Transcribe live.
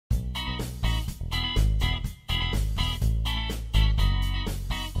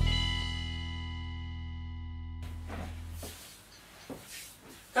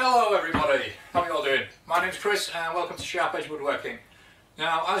Hello everybody, how are you all doing? My name's Chris and welcome to Sharp Edge Woodworking.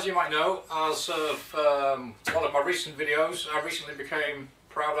 Now, as you might know, as of one of my recent videos, I recently became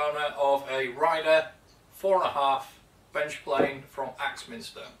proud owner of a Ryder 4.5 bench plane from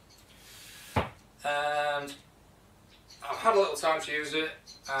Axminster. And I've had a little time to use it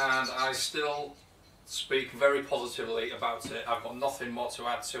and I still speak very positively about it. I've got nothing more to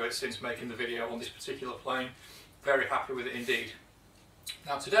add to it since making the video on this particular plane. Very happy with it indeed.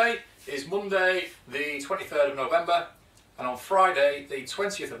 Now today is Monday the 23rd of November and on Friday the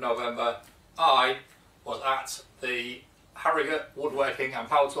 20th of November I was at the Harrogate Woodworking and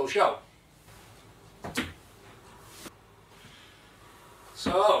Power Tool Show.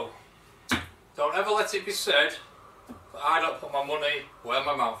 So, don't ever let it be said that I don't put my money where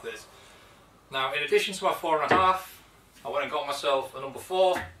my mouth is. Now, in addition to my 4.5, I went and got myself a number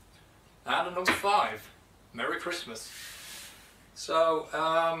 4 and a number 5. Merry Christmas. So,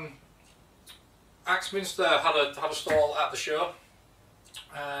 Axminster had a stall at the show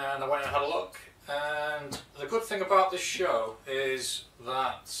and I went and had a look, and the good thing about this show is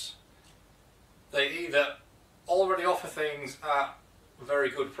that they either already offer things at very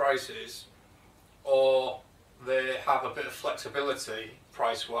good prices or they have a bit of flexibility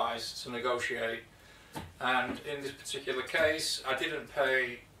price wise to negotiate, and in this particular case I didn't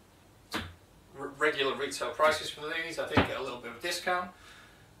pay regular retail prices for these. I did get a little bit of a discount,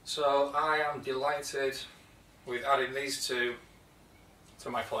 so I am delighted with adding these two to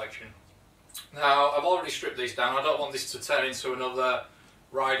my collection. Now, I've already stripped these down. I don't want this to turn into another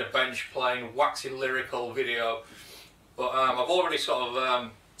Ryder bench plane waxing lyrical video, but I've already sort of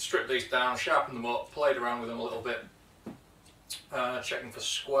stripped these down, sharpened them up, played around with them a little bit, checking for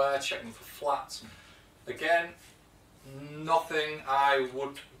square, checking for flat. Again, nothing I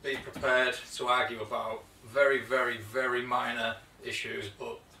would be prepared to argue about. Very, very, very minor issues,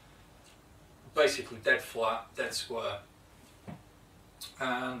 but basically dead flat, dead square,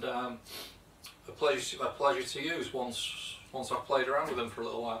 and a pleasure to use once I've played around with them for a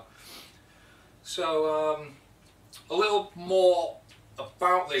little while. So a little more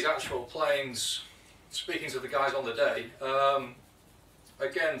about these actual planes, speaking to the guys on the day.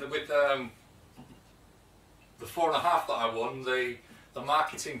 Again, with the 4.5 that I won, the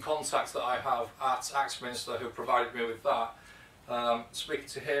marketing contacts that I have at Axminster who provided me with that, speaking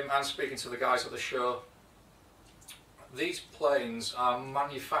to him and speaking to the guys at the show, these planes are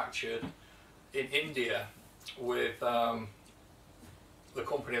manufactured in India with the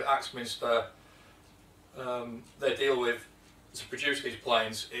company that Axminster they deal with to produce these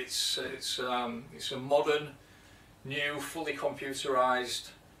planes. It's a modern, new, fully computerized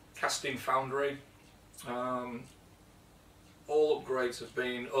casting foundry. All upgrades have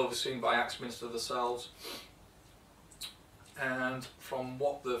been overseen by Axminster themselves, and from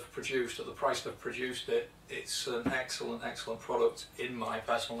what they've produced at the price they've produced it, it's an excellent product in my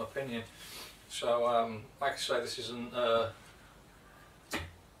personal opinion. So like I say, this isn't a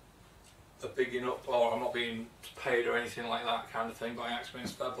bigging up, or I'm not being paid or anything like that kind of thing by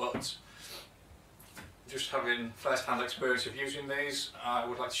Axminster, but just having first-hand experience of using these, I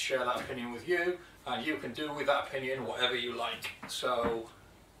would like to share that opinion with you, and you can do with that opinion whatever you like. So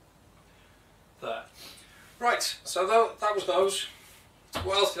there. Right, so that was those.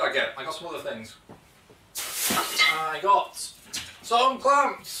 What else did I get? I got some other things. I got some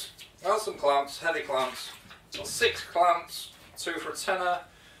clamps. Some clamps, heavy clamps. Got 6 clamps, 2 for a tenner,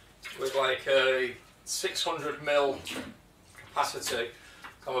 with like a 600mm capacity.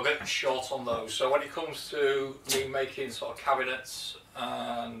 I'm a bit short on those, so when it comes to me making sort of cabinets,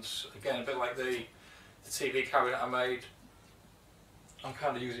 and again a bit like the TV cabinet I made, I'm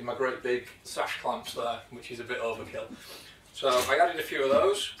kind of using my great big sash clamps there, which is a bit overkill. So I added a few of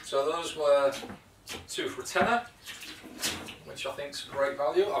those. So those were 2 for a tenner, which I think is great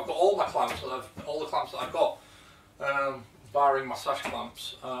value. I've got all my clamps, all the clamps that I've got, barring my sash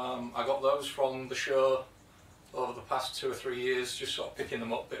clamps. I got those from the show over the past 2 or 3 years, just sort of picking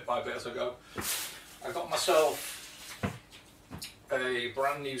them up bit by bit as I go. I got myself a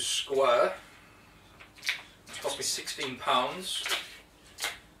brand new square, which cost me £16.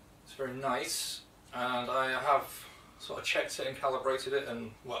 It's very nice, and I have sort of checked it and calibrated it,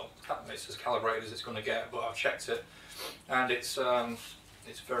 and well, it's as calibrated as it's going to get, but I've checked it, and it's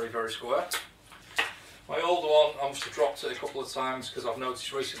very, very square. My old one, I must have dropped it a couple of times because I've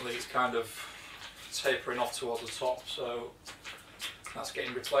noticed recently it's kind of tapering off towards the top, so that's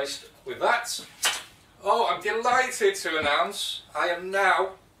getting replaced with that. Oh, I'm delighted to announce I am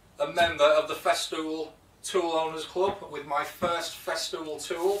now a member of the Festool Tool Owners Club with my first Festool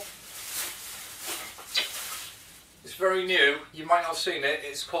tool. It's very new, you might not have seen it.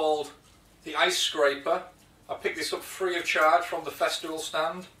 It's called the Ice Scraper. I picked this up free of charge from the festival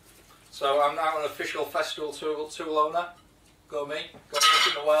stand. So I'm now an official festival tool owner. Go me, got it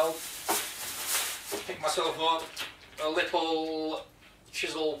in the world. Picked myself up a little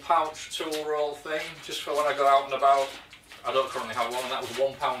chisel pouch tool roll thing, just for when I go out and about. I don't currently have one, and that was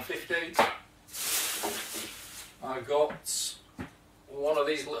 £1.50. I got one of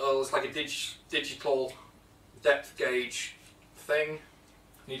these little, it's like a digital depth gauge thing.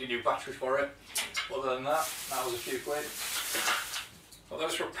 Need a new battery for it. Other than that, that was a few quid. Got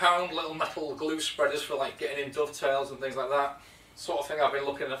those for £1, little metal glue spreaders for like getting in dovetails and things like that. Sort of thing I've been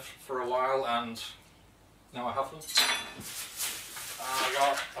looking at for a while, and now I have them. I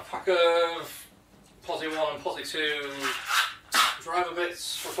got a pack of Posi 1 and Posi 2 driver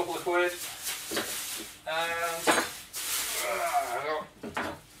bits for a couple of quid. And I got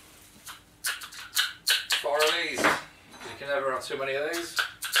 4 of these. You can never have too many of these.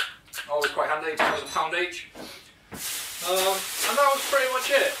 Always quite handy, always £1 each. And that was pretty much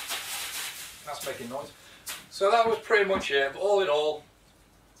it. That's making noise. So that was pretty much it, but all in all,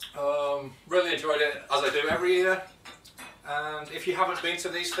 really enjoyed it, as I do every year. And if you haven't been to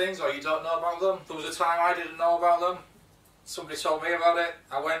these things or you don't know about them, there was a time I didn't know about them. Somebody told me about it,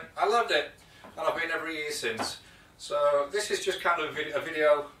 I went, I loved it, and I've been every year since. So this is just kind of a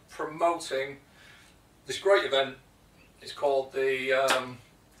video promoting this great event. It's called the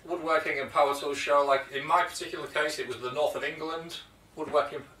Woodworking and Power Tool Show. Like in my particular case, it was the North of England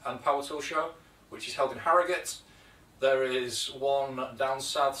Woodworking and Power Tool Show, which is held in Harrogate. There is one down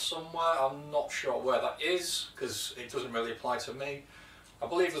south somewhere, I'm not sure where that is, because it doesn't really apply to me. I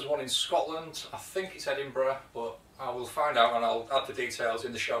believe there's one in Scotland, I think it's Edinborough, but I will find out and I'll add the details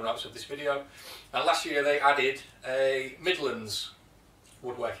in the show notes of this video. And last year they added a Midlands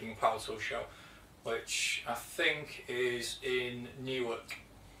Woodworking and Power Tool Show, which I think is in Newark.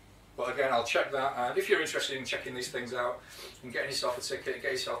 But again, I'll check that, and if you're interested in checking these things out and getting yourself a ticket,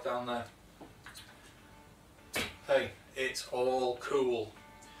 get yourself down there. Hey, it's all cool.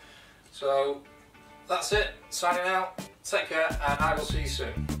 So that's it, signing out, take care, and I will see you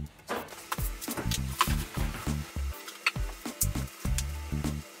soon.